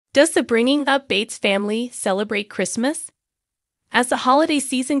Does the Bringing Up Bates family celebrate Christmas? As the holiday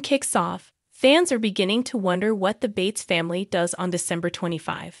season kicks off, fans are beginning to wonder what the Bates family does on December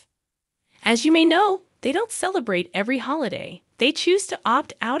 25. As you may know, they don't celebrate every holiday. They choose to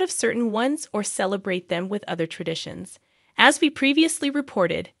opt out of certain ones or celebrate them with other traditions. As we previously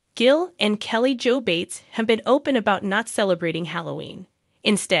reported, Gil and Kelly Jo Bates have been open about not celebrating Halloween.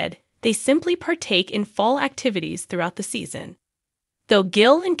 Instead, they simply partake in fall activities throughout the season. Though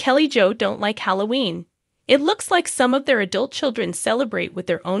Gil and Kelly Jo don't like Halloween, it looks like some of their adult children celebrate with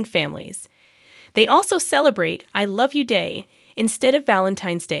their own families. They also celebrate I Love You Day instead of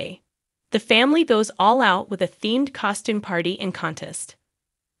Valentine's Day. The family goes all out with a themed costume party and contest.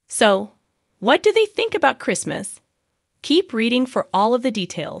 So, what do they think about Christmas? Keep reading for all of the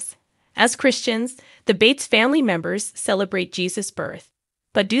details. As Christians, the Bates family members celebrate Jesus' birth.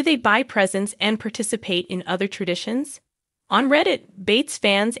 But do they buy presents and participate in other traditions? On Reddit, Bates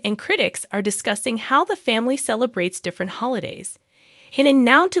fans and critics are discussing how the family celebrates different holidays. In a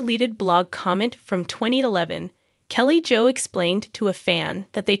now-deleted blog comment from 2011, Kelly Jo explained to a fan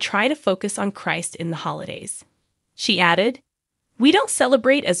that they try to focus on Christ in the holidays. She added, "We don't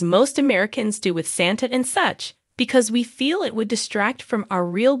celebrate as most Americans do with Santa and such, because we feel it would distract from our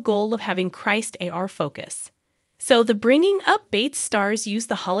real goal of having Christ our focus." So the Bringing Up Bates stars use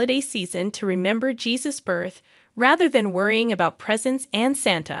the holiday season to remember Jesus' birth rather than worrying about presents and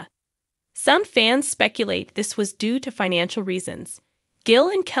Santa. Some fans speculate this was due to financial reasons. Gil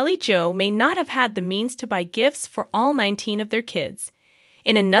and Kelly Jo may not have had the means to buy gifts for all 19 of their kids.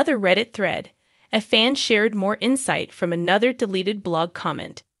 In another Reddit thread, a fan shared more insight from another deleted blog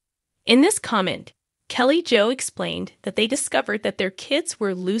comment. In this comment, Kelly Jo explained that they discovered that their kids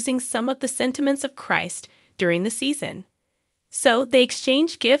were losing some of the sentiments of Christ during the season. So they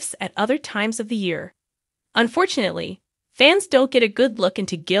exchanged gifts at other times of the year. Unfortunately, fans don't get a good look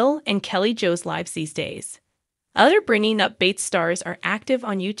into Gil and Kelly Jo's lives these days. Other Bringing Up Bates stars are active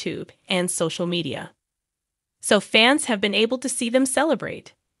on YouTube and social media, so fans have been able to see them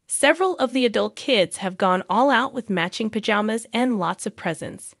celebrate. Several of the adult kids have gone all out with matching pajamas and lots of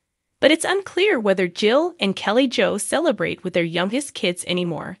presents. But it's unclear whether Gil and Kelly Jo celebrate with their youngest kids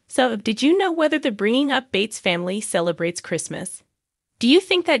anymore. So, did you know whether the Bringing Up Bates family celebrates Christmas? Do you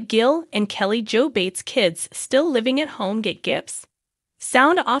think that Gil and Kelly Jo Bates' kids still living at home get gifts?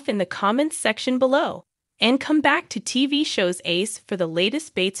 Sound off in the comments section below, and come back to TV shows Ace for the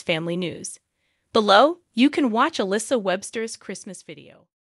latest Bates family news. Below, you can watch Alyssa Webster's Christmas video.